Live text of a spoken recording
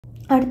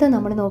അടുത്ത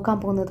നമ്മൾ നോക്കാൻ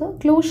പോകുന്നത്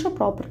closure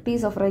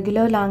properties of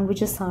regular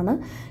languages ആണ്.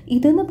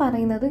 ഇതെന്ന്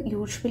പറയുന്നത്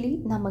യൂഷ്വലി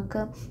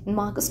നമുക്ക്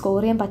മാർക്ക് സ്കോർ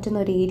ചെയ്യാൻ പറ്റുന്ന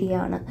ഒരു ഏരിയ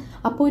ആണ്.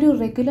 അപ്പോൾ ഒരു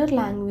റെഗുലർ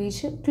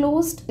ലാംഗ്വേജ്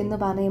ക്ലോസ്ഡ് എന്ന്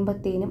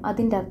പറയുമ്പോഴത്തേനും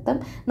അതിൻ്റെ അർത്ഥം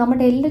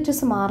നമ്മുടെ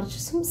LHSും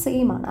RHSും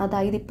സെയിം ആണ്.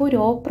 അതായത് ഇപ്പോൾ ഒരു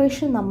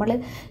ഓപ്പറേഷൻ നമ്മൾ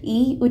ഈ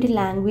ഒരു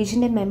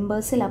ലാംഗ്വേജിൻ്റെ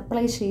മെമ്പേഴ്സിൽ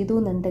അപ്ലൈ ചെയ്തു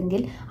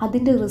എന്നുണ്ടെങ്കിൽ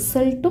അതിൻ്റെ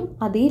റിസൾട്ടും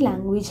അതേ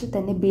ലാംഗ്വേജിൽ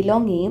തന്നെ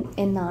ബിലോങ് ചെയ്യും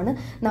എന്നാണ്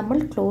നമ്മൾ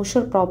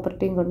ക്ലോഷർ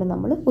പ്രോപ്പർട്ടിയും കൊണ്ട്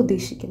നമ്മൾ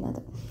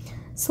ഉദ്ദേശിക്കുന്നത്.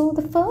 So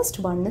the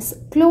first one is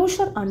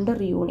closure under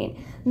union.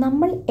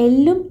 നമ്മൾ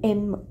Lഉം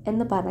M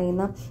എന്ന്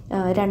പറയുന്ന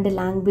രണ്ട്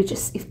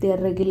languages if the R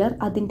regular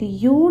അതിൻ്റെ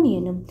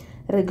യൂണിയനും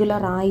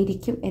റെഗുലർ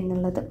ആയിരിക്കും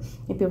എന്നുള്ളത്.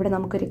 ഇപ്പോൾ ഇവിടെ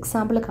നമുക്കൊരു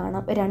എക്സാമ്പിൾ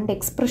കാണാം. രണ്ട്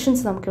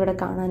എക്സ്പ്രഷൻസ് നമുക്കിവിടെ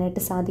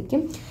കാണാനായിട്ട്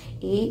സാധിക്കും.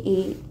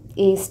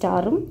 A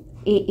സ്റ്റാറും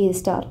A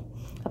സ്റ്റാറും.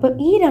 അപ്പം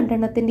ഈ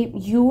രണ്ടെണ്ണത്തിൻ്റെയും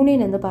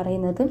യൂണിയൻ എന്ന്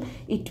പറയുന്നത്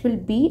it will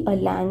be A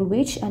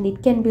language and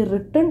it can be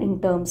written in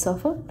terms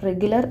of A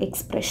regular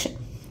expression.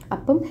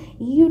 അപ്പം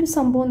ഈ ഒരു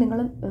സംഭവം നിങ്ങൾ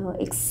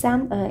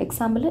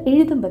example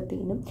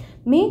എഴുതുമ്പോഴത്തേനും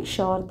make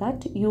sure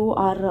that you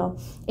are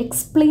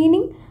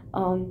explaining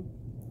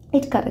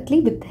it correctly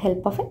with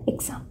help of an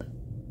example.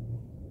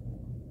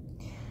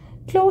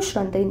 Closure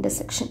under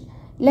intersection.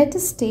 Let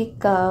us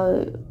take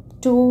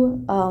two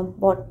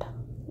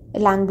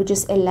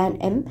languages L and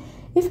M.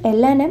 If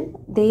L and M,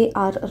 they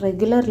are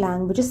regular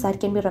languages that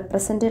can be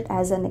represented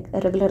as a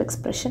regular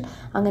expression.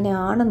 അങ്ങനെ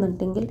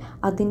ആണെന്നുണ്ടെങ്കിൽ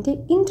അതിൻ്റെ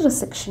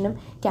ഇൻ്റർസെക്ഷനും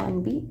can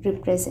be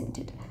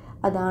represented.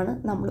 അതാണ്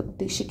നമ്മൾ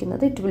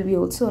ഉദ്ദേശിക്കുന്നത്. It will be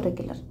also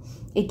regular.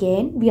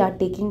 Again, we are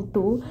taking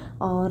two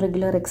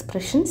regular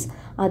expressions.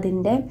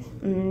 അതിൻ്റെ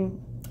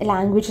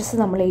languages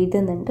നമ്മൾ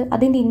എഴുതുന്നുണ്ട്.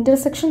 അതിൻ്റെ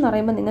ഇൻ്റർസെക്ഷൻ എന്ന്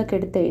പറയുമ്പോൾ നിങ്ങൾക്ക്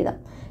എടുത്ത് എഴുതാം.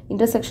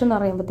 ഇൻ്റർസെക്ഷൻ എന്ന്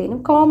പറയുമ്പോഴത്തേനും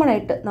കോമൺ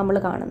ആയിട്ട് നമ്മൾ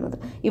കാണുന്നത്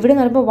ഇവിടെ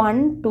എന്ന് പറയുമ്പോൾ 1,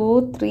 2,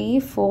 3,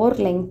 4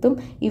 ലെങ്ത്തും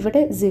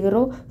ഇവിടെ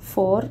 0,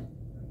 4,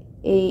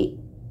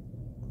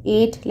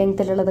 8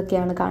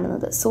 ലെങ്ത്തിലുള്ളതൊക്കെയാണ്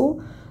കാണുന്നത്. സോ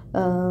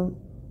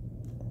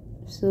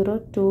 0,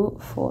 2,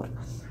 4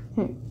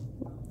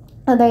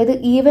 അതായത്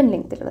ഈവൻ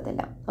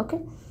ലെങ്ത്തിലുള്ളതല്ല. ഓക്കെ,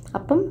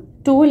 അപ്പം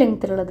 2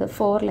 ലെങ്ത്തിലുള്ളത്,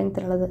 4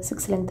 ലെങ്ത്തിലുള്ളത്,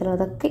 6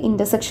 ലെങ്ത്തിലുള്ളതൊക്കെ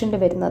ഇൻ്റർസെക്ഷനിൽ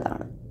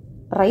വരുന്നതാണ്.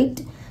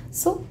 Right.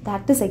 So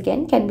that is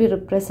again can be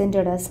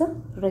represented as a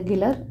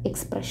regular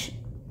expression.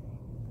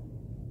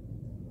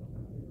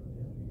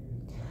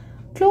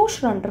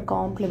 Closure under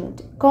complement.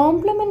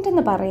 Complement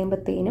എന്ന്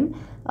പറയുമ്പോഴത്തേനും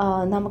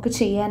നമുക്ക്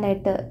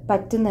ചെയ്യാനായിട്ട്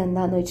പറ്റുന്ന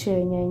എന്താണെന്ന് വെച്ച്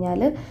കഴിഞ്ഞ്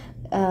കഴിഞ്ഞാൽ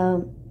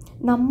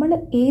നമ്മൾ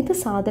ഏത്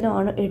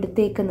സാധനമാണ്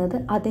എടുത്തേക്കുന്നത്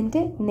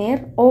അതിൻ്റെ നേർ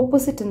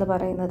ഓപ്പോസിറ്റ് എന്ന്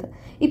പറയുന്നത്.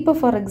 ഇപ്പോൾ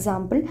ഫോർ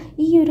എക്സാമ്പിൾ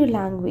ഈ ഒരു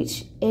ലാംഗ്വേജ്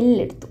L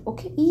എടുത്തു.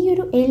 ഓക്കെ, ഈ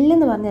ഒരു L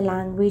എന്ന് പറഞ്ഞ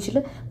ലാംഗ്വേജിൽ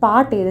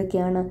പാർട്ട്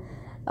ഏതൊക്കെയാണ്?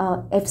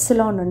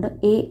 എപ്സിലോൺ ഉണ്ട്,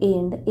 എ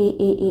ഉണ്ട്, എ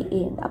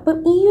ഉണ്ട്. അപ്പം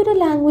ഈ ഒരു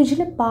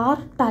ലാംഗ്വേജിൽ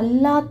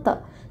പാർട്ടല്ലാത്ത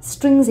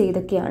സ്ട്രിങ്സ്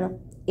ഏതൊക്കെയാണ്?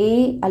 എ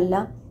അല്ല,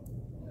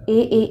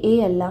 എ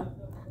അല്ല.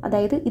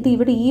 അതായത് ഇത്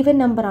ഇവിടെ ഈവൻ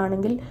നമ്പർ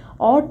ആണെങ്കിൽ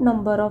ഓഡ്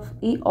നമ്പർ ഓഫ്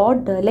ഈ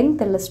ഓഡ്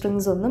ലെങ്ത് ഉള്ള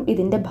സ്ട്രിങ്സ് ഒന്നും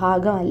ഇതിൻ്റെ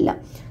ഭാഗമല്ല.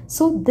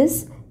 So this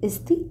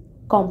is the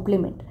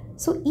compliment.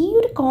 So ഈ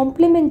ഒരു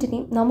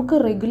കോംപ്ലിമെൻറ്റിനെയും നമുക്ക്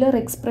റെഗുലർ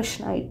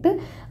എക്സ്പ്രഷനായിട്ട്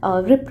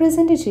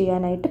റിപ്രസെൻറ്റ്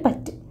ചെയ്യാനായിട്ട്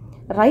പറ്റും.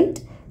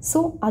 റൈറ്റ്. സോ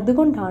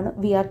അതുകൊണ്ടാണ്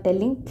V R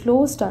telling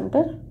closed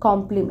under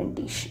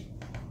complementation.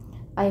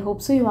 I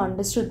hope so you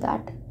understood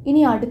that.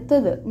 ഇനി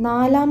അടുത്തത്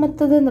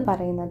നാലാമത്തത് എന്ന്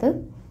പറയുന്നത്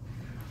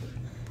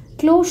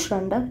ക്ലോഷർ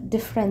അണ്ടർ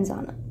ഡിഫറൻസ്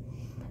ആണ്.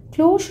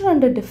 ക്ലോഷർ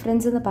അണ്ടർ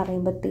ഡിഫറൻസ് എന്ന്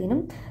പറയുമ്പോഴത്തേനും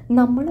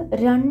നമ്മൾ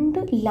രണ്ട്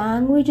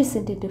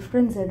ലാംഗ്വേജസിൻ്റെ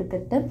ഡിഫറൻസ്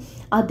എടുത്തിട്ട്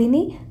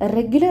അതിനെ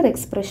റെഗുലർ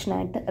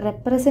എക്സ്പ്രഷനായിട്ട്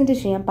റെപ്രസെൻറ്റ്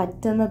ചെയ്യാൻ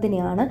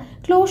പറ്റുന്നതിനെയാണ്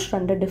ക്ലോഷർ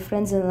അണ്ടർ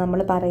ഡിഫറൻസ് എന്ന്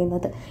നമ്മൾ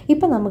പറയുന്നത്.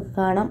 ഇപ്പം നമുക്ക്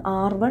കാണാം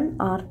R1,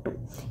 R2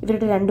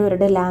 ഇവരുടെ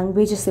രണ്ടുപേരുടെ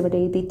ലാംഗ്വേജസ് ഇവിടെ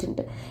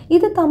എഴുതിയിട്ടുണ്ട്.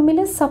 ഇത് തമ്മിൽ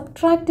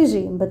സബ്ട്രാക്റ്റ്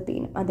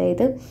ചെയ്യുമ്പോഴത്തേനും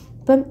അതായത്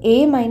ഇപ്പം A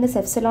മൈനസ്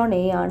എപ്സിലോൺ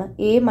A ആണ്,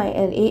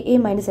 A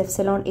മൈനസ്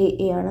എപ്സിലോൺ A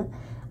ആണ്.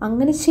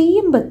 അങ്ങനെ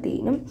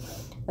ചെയ്യുമ്പോഴത്തേനും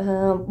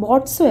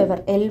വാട്ട്സോ എവർ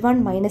L1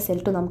 മൈനസ്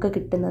L2 നമുക്ക്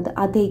കിട്ടുന്നത്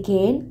അത്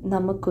അഗെയിൻ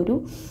നമുക്കൊരു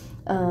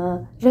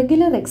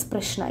റെഗുലർ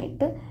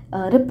എക്സ്പ്രഷനായിട്ട്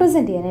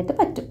റിപ്രസെൻറ്റ് ചെയ്യാനായിട്ട്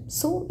പറ്റും.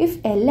 So if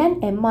L and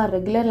M R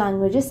regular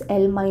languages,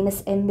 L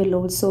minus M will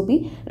also be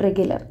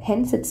regular.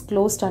 Hence it's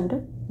closed under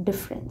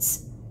difference.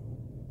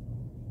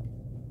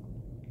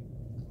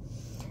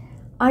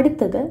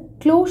 അടുത്തത്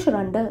closure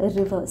under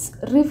reverse.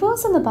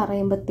 Reverse എന്ന്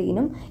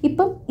പറയുമ്പോഴത്തേനും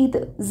ഇപ്പം ഇത്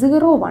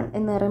 0, 1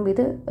 എന്ന് പറയുമ്പോൾ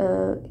ഇത്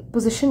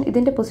പൊസിഷൻ,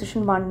 ഇതിൻ്റെ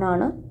പൊസിഷൻ 1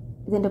 ആണ്,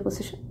 ഇതിൻ്റെ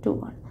പൊസിഷൻ 2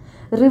 ആണ്.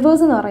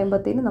 റിവേഴ്സ് എന്ന്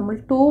പറയുമ്പോഴത്തേനും നമ്മൾ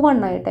 2,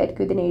 1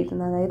 ആയിട്ടായിരിക്കും ഇതിനെ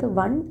എഴുതുന്നത്. അതായത്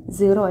 1,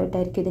 0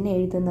 ആയിട്ടായിരിക്കും ഇതിനെ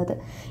എഴുതുന്നത്.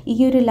 ഈ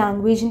ഒരു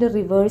ലാംഗ്വേജിൻ്റെ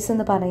റിവേഴ്സ്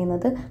എന്ന്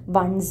പറയുന്നത്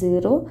 1,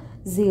 0,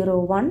 0,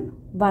 1,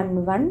 1,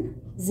 1,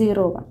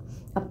 0, 1.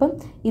 അപ്പം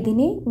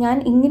ഇതിനെ ഞാൻ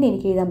ഇങ്ങനെ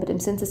എനിക്ക് എഴുതാൻ പറ്റും.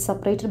 Since it's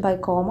separated by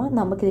comma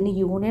നമുക്കിതിന്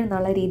യൂണിയൻ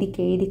എന്നുള്ള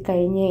രീതിക്ക് എഴുതി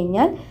കഴിഞ്ഞ്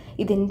കഴിഞ്ഞാൽ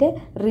ഇതിൻ്റെ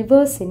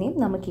റിവേഴ്സിനെയും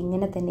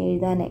നമുക്കിങ്ങനെ തന്നെ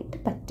എഴുതാനായിട്ട്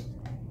പറ്റും.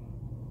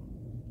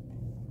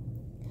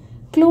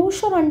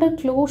 ക്ലോഷർ അണ്ടർ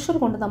ക്ലോഷർ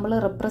കൊണ്ട് നമ്മൾ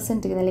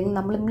റെപ്രസെൻറ്റ് ചെയ്യുന്നത് അല്ലെങ്കിൽ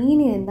നമ്മൾ മീൻ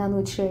ചെയ്യുന്നത് എന്താണെന്ന്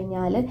വെച്ച്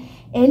കഴിഞ്ഞാൽ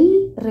L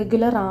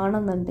റെഗുലർ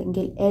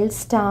ആണെന്നുണ്ടെങ്കിൽ L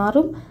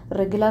സ്റ്റാറും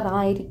റെഗുലർ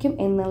ആയിരിക്കും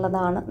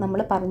എന്നുള്ളതാണ് നമ്മൾ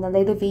പറയുന്നത്.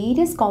 അതായത്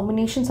various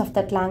combinations of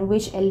that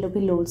language L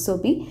will also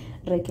be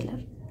regular.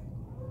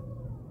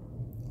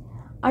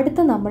 അടുത്ത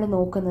നമ്മൾ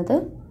നോക്കുന്നത്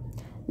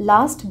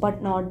last but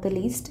not the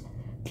least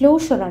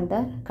closure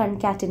under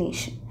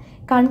concatenation.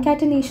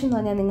 Concatenation എന്ന്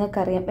പറഞ്ഞാൽ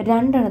നിങ്ങൾക്കറിയാം,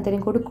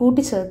 രണ്ടെണ്ണത്തിനും കൂടി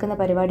കൂട്ടിച്ചേർക്കുന്ന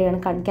പരിപാടിയാണ്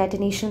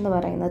കൺകാറ്റനേഷൻ എന്ന്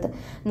പറയുന്നത്.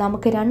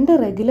 നമുക്ക് രണ്ട്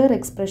റെഗുലർ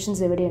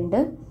എക്സ്പ്രഷൻസ് ഇവിടെയുണ്ട്,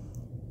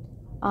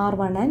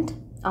 R1 ആൻഡ്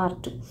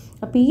R2.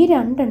 അപ്പോൾ ഈ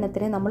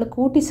രണ്ടെണ്ണത്തിനെ നമ്മൾ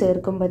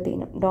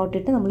കൂട്ടിച്ചേർക്കുമ്പോഴത്തേനും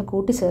ഡോട്ടിട്ട് നമ്മൾ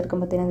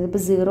കൂട്ടിച്ചേർക്കുമ്പോഴത്തേനും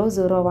അതിപ്പോൾ 0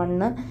 0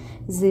 1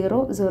 0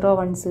 0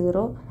 1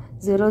 0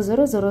 0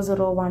 0 0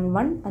 0 1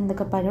 1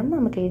 എന്നൊക്കെ പറഞ്ഞ്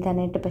നമുക്ക്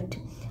എഴുതാനായിട്ട്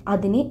പറ്റും.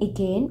 അതിനെ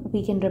again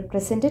we can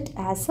represent it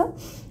as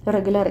A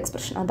regular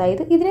expression.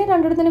 അതായത് ഇതിനെ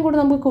രണ്ടിടത്തിനും കൂടെ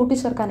നമുക്ക്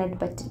കൂട്ടിച്ചേർക്കാനായിട്ട്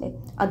പറ്റില്ലേ,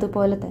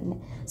 അതുപോലെ തന്നെ.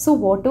 So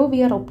what we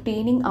R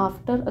obtaining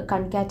after A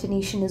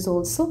concatenation is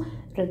also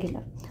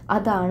regular.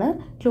 അതാണ്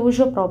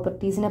ക്ലോഷർ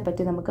പ്രോപ്പർട്ടീസിനെ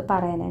പറ്റി നമുക്ക്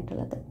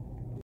പറയാനായിട്ടുള്ളത്.